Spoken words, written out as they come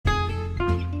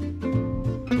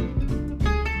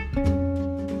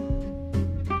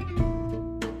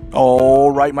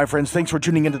All right, my friends, thanks for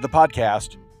tuning into the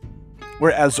podcast,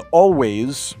 where, as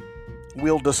always,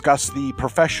 we'll discuss the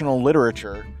professional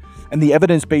literature and the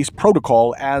evidence-based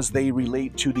protocol as they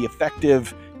relate to the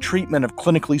effective treatment of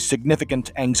clinically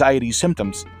significant anxiety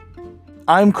symptoms.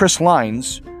 I'm Chris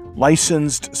Lines,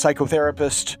 licensed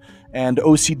psychotherapist and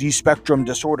OCD spectrum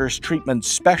disorders treatment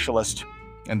specialist,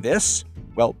 and this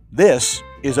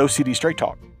is OCD Straight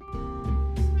Talk.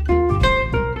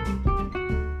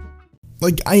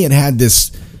 I had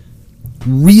this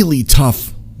really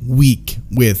tough week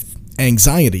with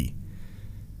anxiety.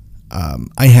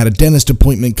 I had a dentist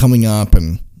appointment coming up,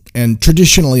 and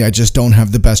traditionally I just don't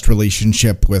have the best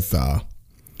relationship with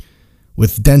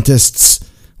dentists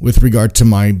with regard to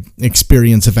my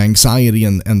experience of anxiety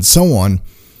and so on.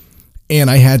 And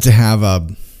I had to have a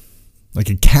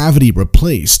cavity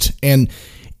replaced, and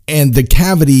the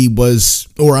cavity was,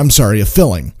 a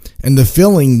filling. And the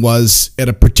filling was at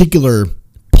a particular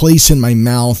place in my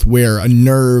mouth where a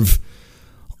nerve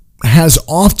has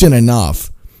often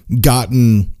enough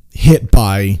gotten hit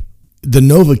by the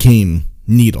Novocaine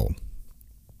needle.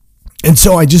 And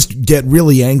so I just get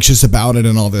really anxious about it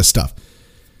and all this stuff.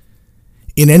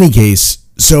 In any case,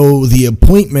 so the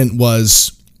appointment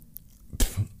was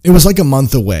like a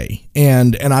month away,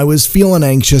 and I was feeling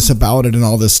anxious about it and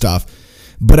all this stuff,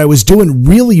 but I was doing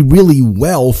really, really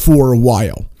well for a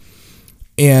while.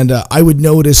 And I would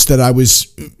notice that I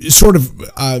was sort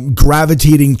of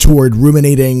gravitating toward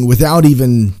ruminating without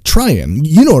even trying.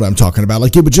 You know what I'm talking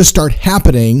about. It would just start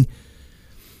happening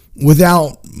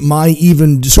without my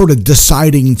even sort of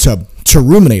deciding to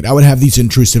ruminate. I would have these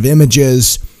intrusive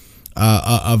images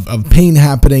of pain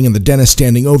happening and the dentist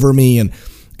standing over me, and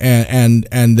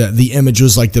the image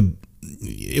was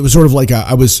it was sort of like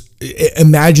I was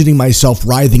imagining myself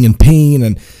writhing in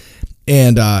pain,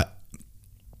 and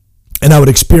I would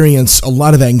experience a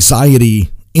lot of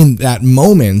anxiety in that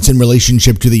moment in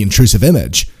relationship to the intrusive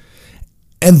image.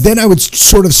 And then I would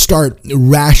sort of start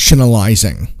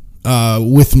rationalizing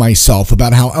with myself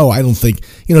about how, I don't think,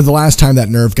 the last time that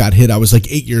nerve got hit, I was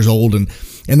 8 years old, and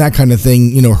that kind of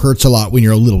thing, hurts a lot when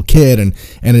you're a little kid, and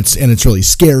it's really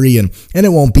scary, and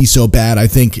it won't be so bad, I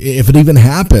think, if it even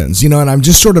happens, and I'm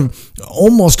just sort of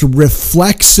almost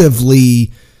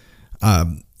reflexively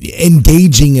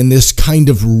engaging in this kind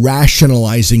of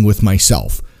rationalizing with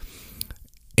myself.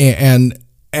 And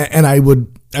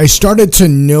I started to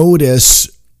notice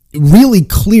really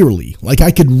clearly,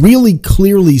 I could really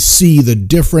clearly see the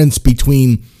difference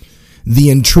between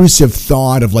the intrusive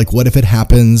thought of what if it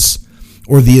happens,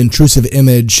 or the intrusive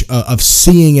image of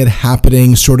seeing it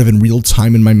happening sort of in real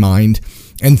time in my mind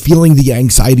and feeling the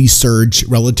anxiety surge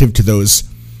relative to those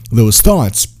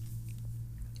thoughts.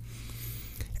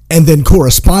 And then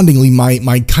correspondingly,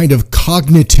 my kind of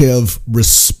cognitive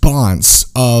response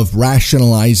of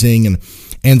rationalizing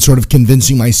and sort of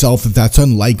convincing myself that that's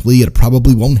unlikely, it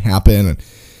probably won't happen,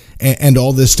 and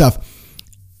all this stuff.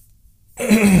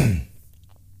 And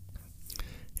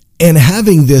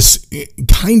having this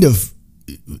kind of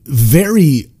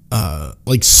very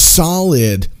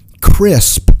solid,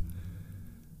 crisp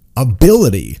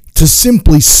ability to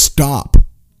simply stop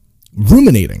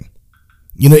ruminating.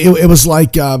 It was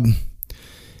like I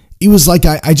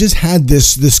just had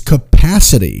this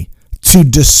capacity to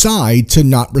decide to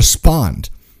not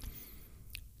respond.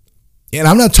 And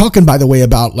I'm not talking, by the way,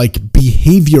 about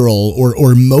behavioral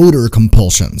or motor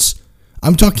compulsions.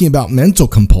 I'm talking about mental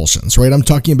compulsions, right? I'm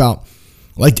talking about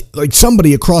like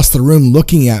somebody across the room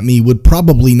looking at me would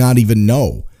probably not even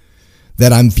know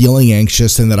that I'm feeling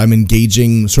anxious and that I'm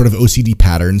engaging sort of OCD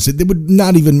patterns. They would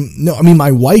not even know. I mean,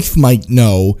 my wife might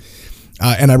know.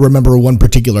 And I remember one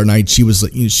particular night she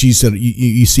said,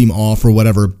 you seem off or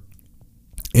whatever.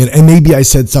 And maybe I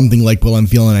said something like, well, I'm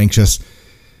feeling anxious,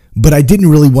 but I didn't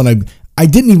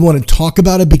even want to talk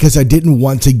about it because I didn't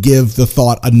want to give the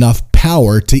thought enough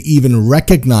power to even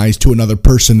recognize to another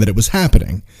person that it was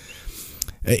happening.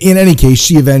 In any case,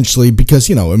 she eventually, because,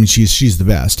 she's the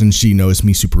best and she knows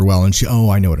me super well, and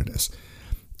I know what it is.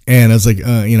 And I was like,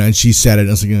 and she said it, and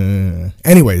I was like,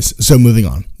 anyways, so moving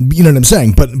on. You know what I'm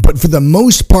saying? But for the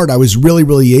most part, I was really,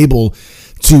 really able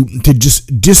to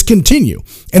just discontinue.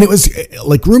 And it was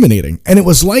like ruminating. And it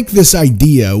was like this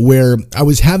idea where I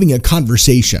was having a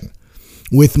conversation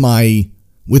with my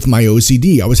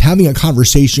OCD. I was having a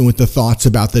conversation with the thoughts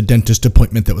about the dentist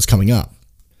appointment that was coming up.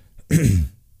 The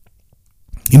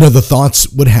thoughts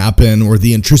would happen, or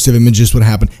the intrusive images would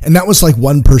happen. And that was like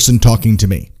one person talking to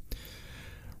me.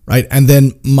 Right. And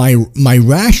then my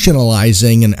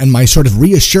rationalizing and my sort of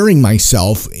reassuring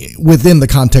myself within the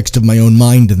context of my own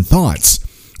mind and thoughts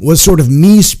was sort of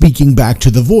me speaking back to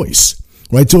the voice.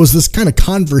 Right. So it was this kind of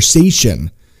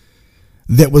conversation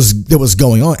that was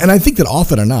going on. And I think that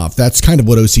often enough, that's kind of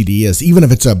what OCD is, even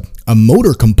if it's a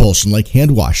motor compulsion like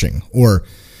hand washing or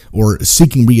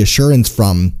seeking reassurance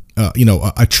from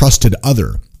a trusted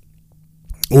other,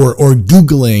 or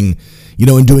Googling,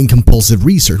 and doing compulsive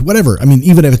research, whatever. I mean,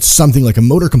 even if it's something like a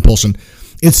motor compulsion,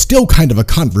 it's still kind of a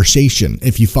conversation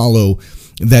if you follow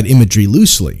that imagery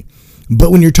loosely.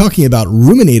 But when you're talking about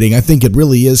ruminating, I think it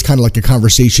really is kind of like a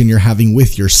conversation you're having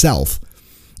with yourself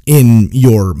in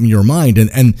your mind,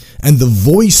 and the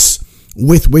voice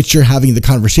with which you're having the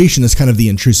conversation is kind of the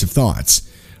intrusive thoughts,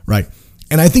 right?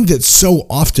 And I think that so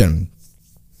often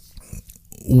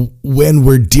when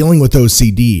we're dealing with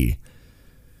OCD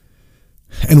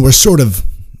and we're sort of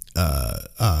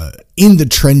in the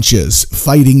trenches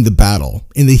fighting the battle,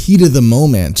 in the heat of the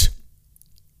moment,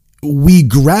 we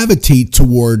gravitate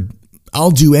toward,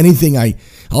 I'll do anything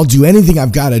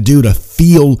I've got to do to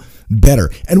feel better.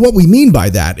 And what we mean by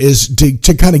that is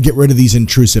to kind of get rid of these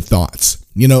intrusive thoughts.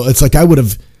 It's like I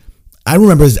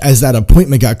remember as that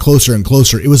appointment got closer and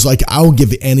closer, it was like, I'll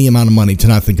give any amount of money to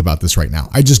not think about this right now.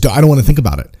 I don't want to think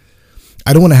about it.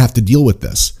 I don't want to have to deal with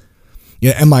this.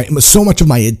 And so much of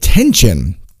my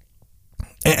attention,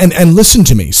 and listen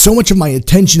to me, so much of my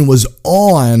attention was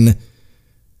on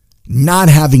not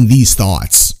having these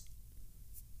thoughts.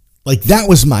 Like, that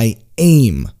was my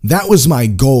aim. That was my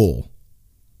goal.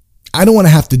 I don't want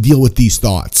to have to deal with these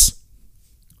thoughts.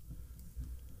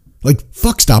 Like,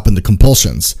 fuck stopping the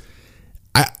compulsions.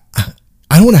 I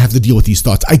don't want to have to deal with these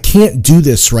thoughts. I can't do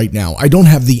this right now. I don't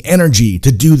have the energy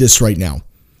to do this right now.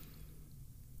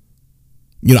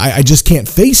 I just can't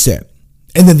face it.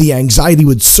 And then the anxiety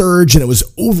would surge, and it was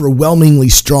overwhelmingly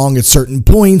strong at certain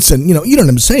points. And, you know what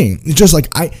I'm saying? It's just like,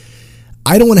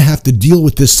 I don't want to have to deal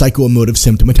with this psychoemotive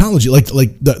symptomatology,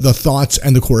 like the thoughts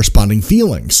and the corresponding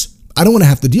feelings. I don't want to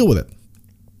have to deal with it.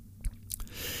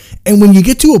 And when you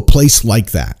get to a place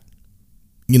like that,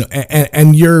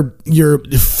 and you're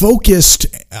focused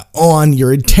on,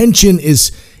 your attention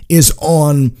is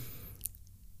on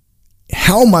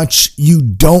how much you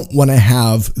don't want to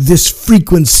have this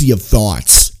frequency of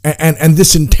thoughts and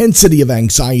this intensity of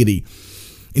anxiety,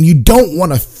 and you don't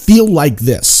want to feel like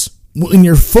this, when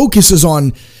your focus is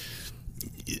on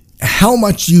how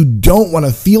much you don't want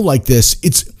to feel like this,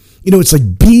 it's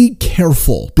like, be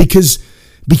careful, because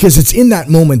it's in that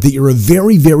moment that you're a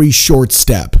very, very short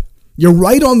step. You're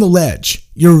right on the ledge.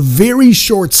 You're a very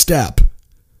short step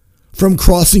from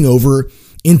crossing over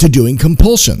into doing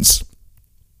compulsions.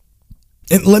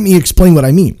 And let me explain what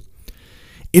I mean.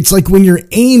 It's like when your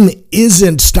aim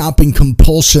isn't stopping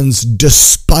compulsions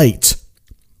despite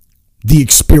the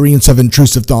experience of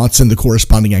intrusive thoughts and the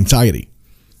corresponding anxiety.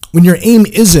 When your aim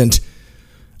isn't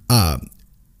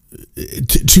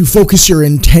to focus your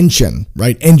intention,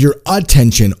 right, and your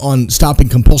attention on stopping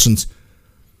compulsions,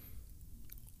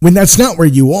 when that's not where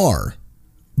you are,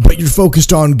 but you're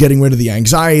focused on getting rid of the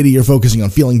anxiety, you're focusing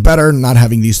on feeling better, not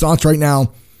having these thoughts right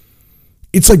now,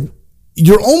 it's like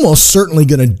you're almost certainly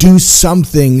going to do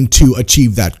something to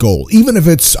achieve that goal, even if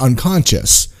it's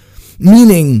unconscious.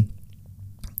 Meaning,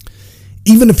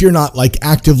 even if you're not like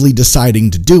actively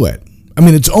deciding to do it. I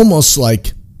mean, it's almost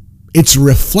like it's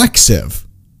reflexive,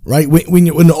 right?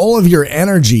 When all of your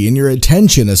energy and your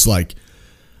attention is like,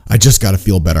 I just got to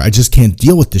feel better. I just can't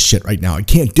deal with this shit right now. I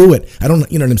can't do it. I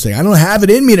don't, you know what I'm saying? I don't have it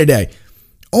in me today.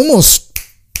 Almost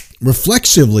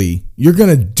reflexively, you're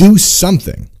going to do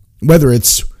something, whether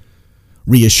it's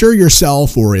reassure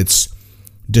yourself, or it's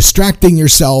distracting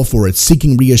yourself, or it's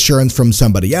seeking reassurance from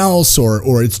somebody else,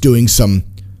 or it's doing some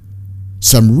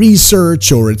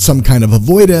research, or it's some kind of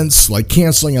avoidance, like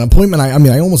canceling an appointment.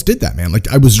 I almost did that, man. Like,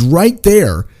 I was right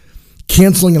there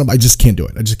canceling an appointment. I just can't do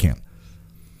it. I just can't.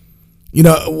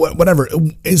 Whatever.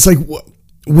 It's like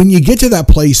when you get to that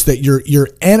place that your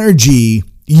energy,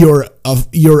 your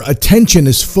attention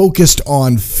is focused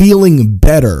on feeling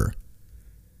better.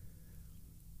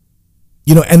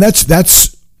 And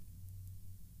that's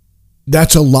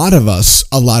a lot of us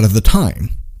a lot of the time.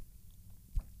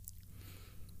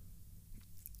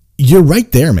 You're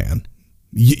right there, man.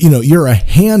 You're a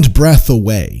handbreadth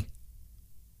away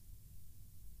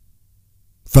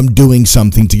from doing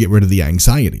something to get rid of the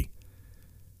anxiety.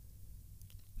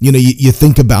 You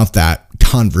think about that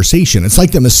conversation. It's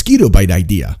like the mosquito bite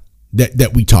idea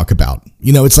that we talk about.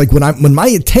 It's like when my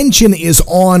attention is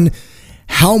on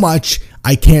how much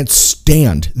I can't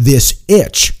stand this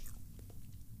itch.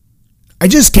 I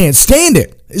just can't stand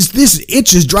it. This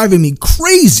itch is driving me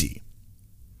crazy.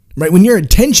 Right? When your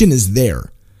attention is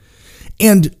there.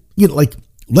 And,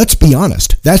 let's be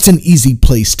honest, that's an easy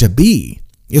place to be.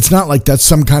 It's not like that's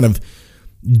some kind of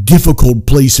difficult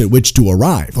place at which to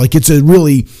arrive. Like, it's a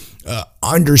really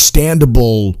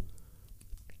understandable,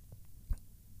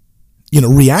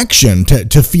 reaction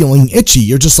to feeling itchy.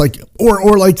 You're just like,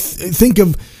 or like think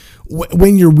of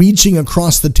when you're reaching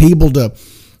across the table to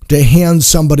hand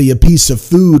somebody a piece of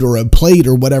food or a plate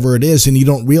or whatever it is, and you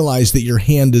don't realize that your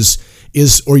hand is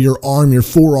or your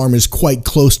forearm is quite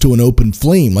close to an open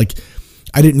flame. Like,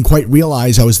 I didn't quite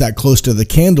realize I was that close to the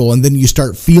candle, and then you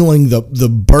start feeling the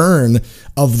burn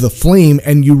of the flame,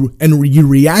 and you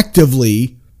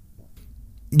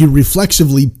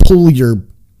reflexively pull your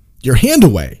hand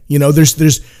away.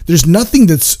 There's nothing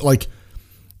that's like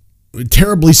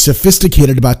terribly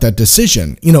sophisticated about that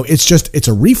decision. It's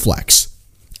a reflex.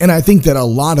 And I think that a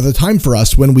lot of the time for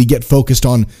us, when we get focused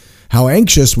on how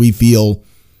anxious we feel,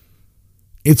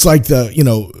 it's like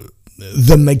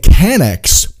the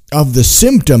mechanics of the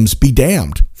symptoms be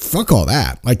damned. Fuck all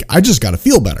that. Like, I just got to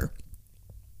feel better.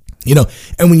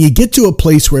 And when you get to a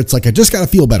place where it's like, I just got to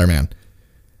feel better, man,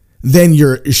 then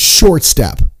you're short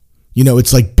step.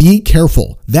 It's like, be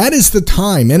careful. That is the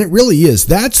time. And it really is.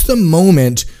 That's the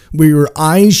moment where your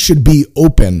eyes should be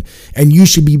open and you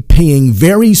should be paying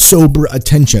very sober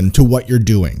attention to what you're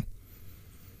doing.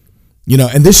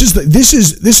 And this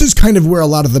is kind of where a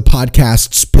lot of the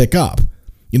podcasts pick up.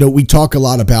 We talk a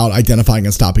lot about identifying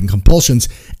and stopping compulsions,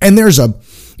 and there's a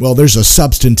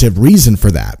substantive reason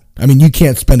for that. I mean, you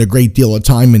can't spend a great deal of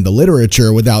time in the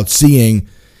literature without seeing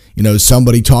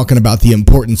somebody talking about the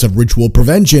importance of ritual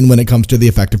prevention when it comes to the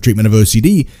effective treatment of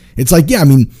OCD. It's like, yeah, I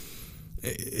mean,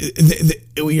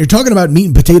 you're talking about meat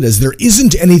and potatoes. There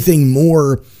isn't anything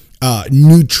more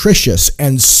nutritious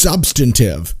and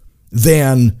substantive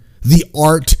than the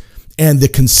art and the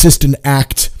consistent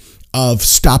act of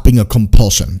stopping a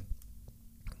compulsion.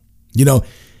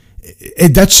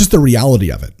 That's just the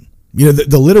reality of it.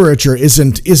 The literature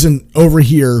isn't over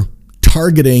here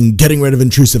targeting getting rid of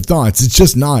intrusive thoughts. It's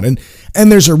just not. And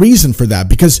there's a reason for that,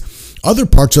 because other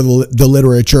parts of the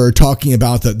literature are talking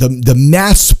about the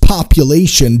mass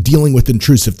population dealing with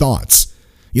intrusive thoughts.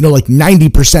 Like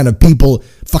 90% of people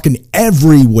fucking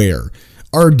everywhere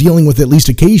are dealing with at least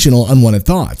occasional unwanted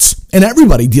thoughts. And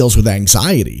everybody deals with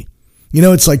anxiety.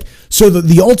 It's like, so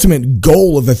the ultimate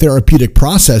goal of the therapeutic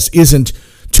process isn't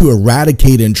to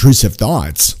eradicate intrusive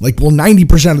thoughts. Like, well,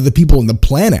 90% of the people on the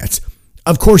planet,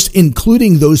 of course,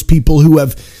 including those people who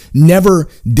have never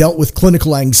dealt with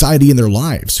clinical anxiety in their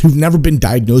lives, who've never been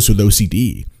diagnosed with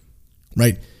OCD,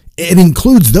 right? It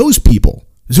includes those people.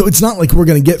 So it's not like we're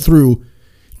going to get through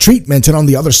treatment and on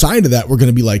the other side of that, we're going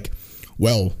to be like,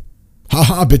 well,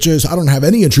 haha, bitches, I don't have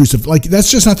any intrusive. Like, that's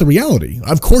just not the reality.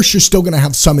 Of course, you're still going to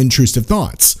have some intrusive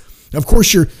thoughts. Of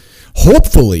course, you're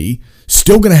hopefully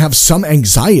still going to have some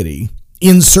anxiety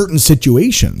in certain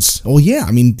situations. Well, yeah,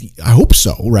 I mean, I hope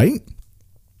so, right?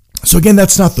 So again,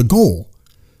 that's not the goal.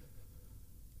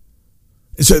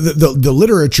 So the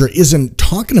literature isn't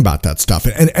talking about that stuff.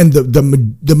 And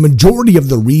the majority of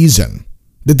the reason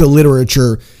that the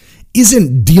literature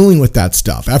isn't dealing with that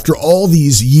stuff after all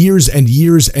these years and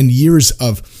years and years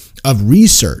of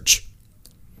research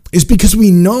is because we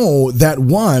know that,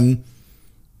 one,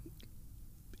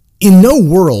 in no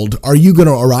world are you going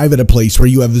to arrive at a place where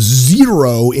you have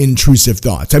zero intrusive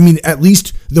thoughts. I mean, at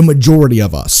least the majority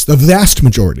of us, the vast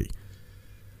majority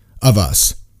of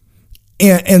us.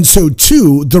 And so,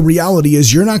 two, the reality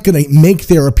is you're not going to make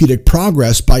therapeutic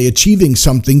progress by achieving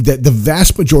something that the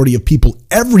vast majority of people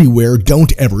everywhere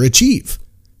don't ever achieve.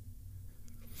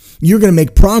 You're going to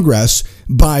make progress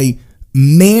by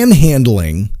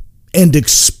manhandling and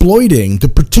exploiting the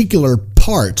particular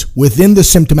part within the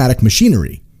symptomatic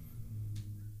machinery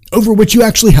over which you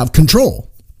actually have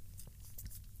control.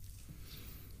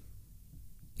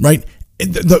 Right?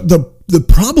 The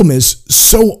problem is,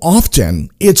 so often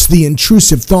it's the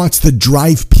intrusive thoughts that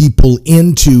drive people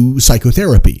into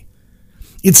psychotherapy.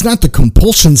 It's not the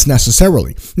compulsions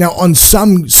necessarily. Now, on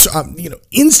some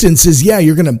instances, yeah,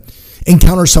 you're going to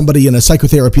encounter somebody in a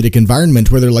psychotherapeutic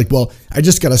environment where they're like, well, I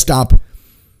just got to stop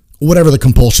whatever the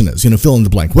compulsion is, fill in the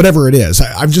blank, whatever it is.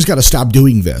 I've just got to stop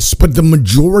doing this. But the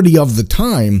majority of the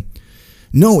time,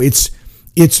 no, it's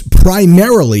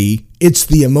primarily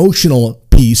the emotional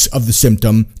piece of the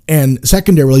symptom, and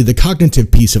secondarily the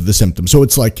cognitive piece of the symptom. So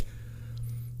it's like,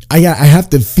 I have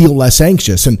to feel less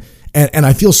anxious, and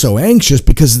I feel so anxious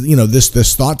because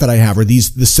this thought that I have, or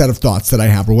this set of thoughts that I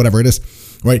have, or whatever it is,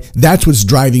 right? That's what's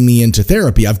driving me into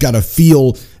therapy. I've got to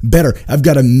feel better. I've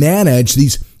got to manage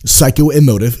these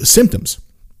psychoemotive symptoms.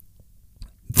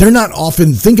 They're not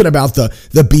often thinking about the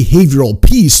behavioral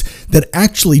piece that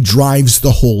actually drives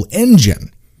the whole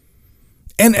engine.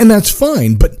 And that's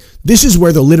fine, but this is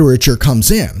where the literature comes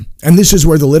in. And this is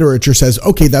where the literature says,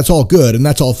 okay, that's all good and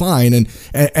that's all fine. And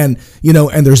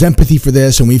there's empathy for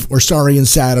this and we're sorry and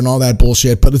sad and all that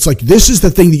bullshit. But it's like, this is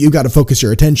the thing that you got to focus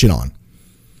your attention on,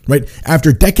 right?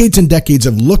 After decades and decades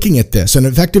of looking at this and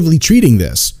effectively treating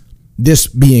this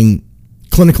being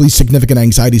clinically significant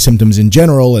anxiety symptoms in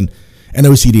general and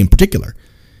OCD in particular.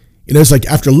 It's like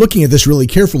after looking at this really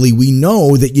carefully, we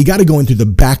know that you got to go in through the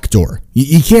back door.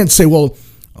 You can't say, well,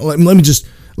 let me just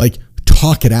like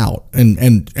talk it out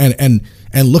and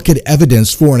look at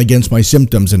evidence for and against my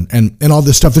symptoms and all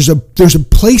this stuff. There's a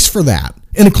place for that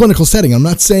in a clinical setting. I'm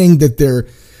not saying that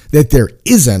there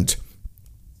isn't,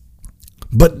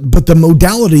 but the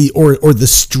modality or the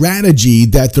strategy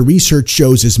that the research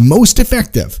shows is most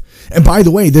effective. And by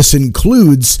the way, this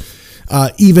includes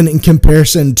even in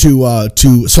comparison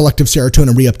to selective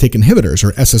serotonin reuptake inhibitors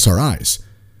or SSRIs.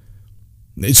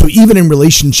 So even in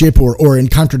relationship or in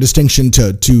contradistinction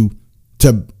to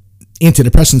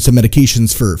antidepressants and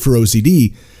medications for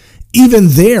OCD, even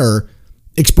their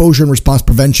exposure and response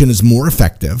prevention is more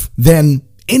effective than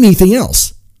anything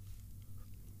else.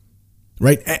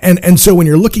 Right? And so when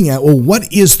you're looking at, well,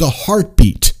 what is the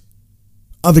heartbeat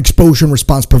of exposure and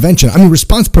response prevention? I mean,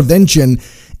 response prevention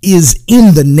is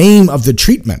in the name of the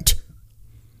treatment.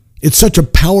 It's such a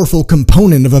powerful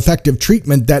component of effective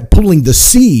treatment that pulling the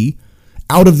C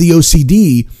out of the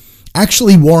OCD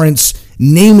actually warrants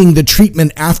naming the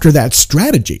treatment after that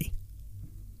strategy.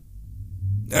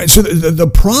 So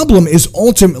the problem is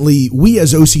ultimately we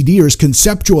as OCDers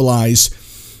conceptualize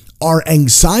our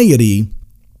anxiety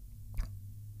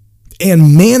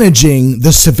and managing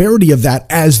the severity of that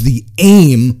as the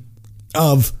aim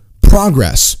of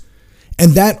progress.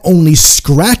 And that only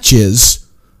scratches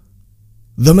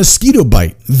the mosquito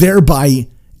bite, thereby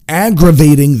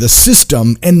aggravating the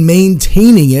system and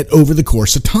maintaining it over the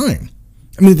course of time.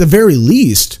 I mean, at the very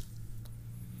least,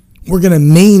 we're going to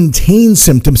maintain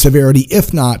symptom severity,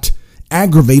 if not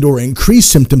aggravate or increase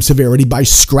symptom severity by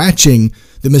scratching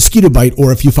the mosquito bite,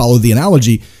 or if you follow the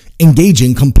analogy,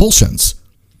 engaging compulsions.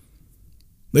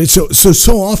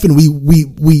 So often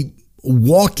we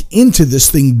walk into this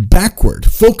thing backward,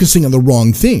 focusing on the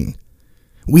wrong thing.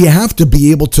 We have to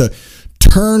be able to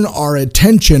turn our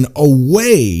attention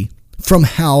away from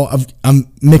how,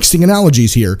 I'm mixing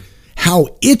analogies here,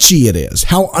 how itchy it is,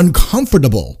 how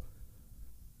uncomfortable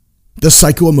the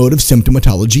psychoemotive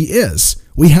symptomatology is.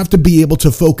 We have to be able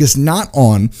to focus not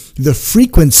on the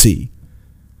frequency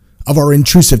of our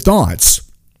intrusive thoughts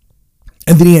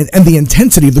and the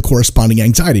intensity of the corresponding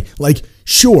anxiety. Like,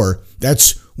 sure,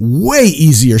 that's way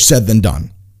easier said than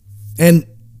done. And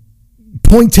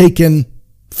point taken,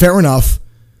 fair enough,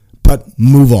 but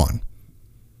move on.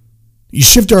 You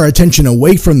shift our attention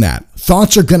away from that.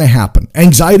 Thoughts are going to happen.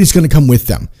 Anxiety is going to come with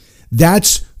them.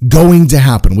 That's going to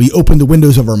happen. We open the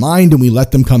windows of our mind and we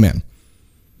let them come in.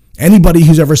 Anybody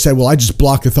who's ever said, well, I just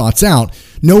block the thoughts out,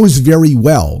 knows very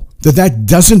well that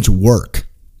doesn't work.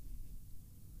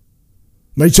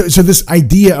 Right? So this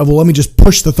idea of, well, let me just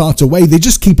push the thoughts away, they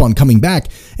just keep on coming back.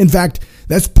 In fact,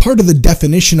 that's part of the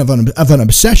definition of an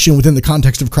obsession within the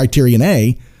context of criterion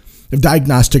A, of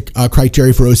diagnostic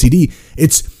criteria for OCD.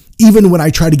 It's even when I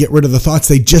try to get rid of the thoughts,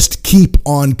 they just keep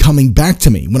on coming back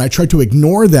to me. When I try to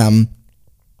ignore them,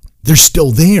 they're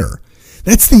still there.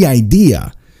 That's the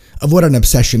idea of what an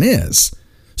obsession is.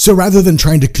 So rather than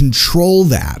trying to control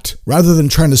that, rather than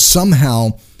trying to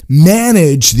somehow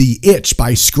manage the itch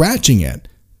by scratching it,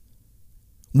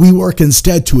 we work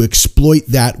instead to exploit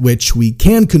that which we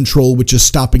can control, which is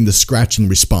stopping the scratching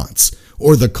response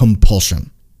or the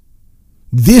compulsion.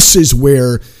 This is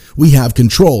where we have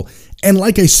control. And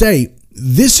like I say,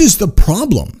 this is the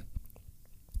problem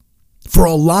for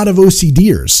a lot of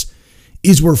OCDers,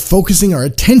 is we're focusing our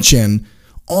attention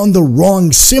on the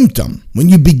wrong symptom. When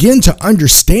you begin to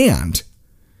understand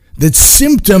that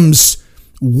symptoms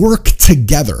work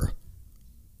together,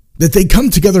 that they come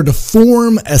together to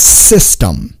form a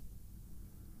system,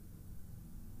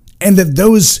 and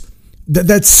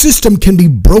that system can be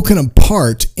broken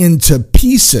apart into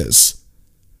pieces.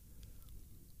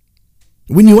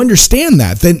 When you understand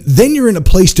that, then you're in a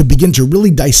place to begin to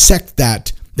really dissect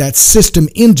that system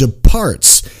into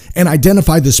parts and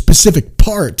identify the specific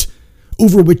part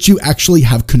over which you actually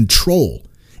have control.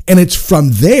 And it's from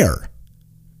there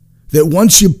that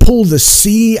once you pull the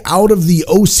C out of the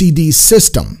OCD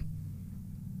system,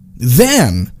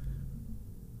 then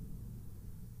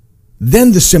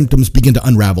the symptoms begin to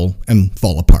unravel and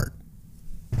fall apart.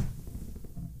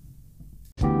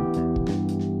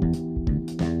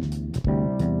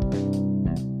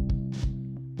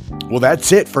 Well,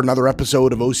 that's it for another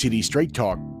episode of OCD Straight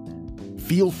Talk.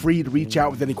 Feel free to reach out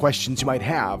with any questions you might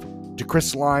have to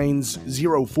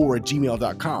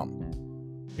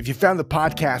chrislines04@gmail.com. If you found the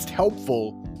podcast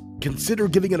helpful, consider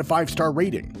giving it a 5-star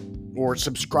rating or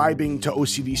subscribing to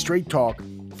OCD Straight Talk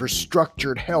for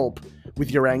structured help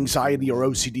with your anxiety or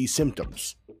OCD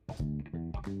symptoms.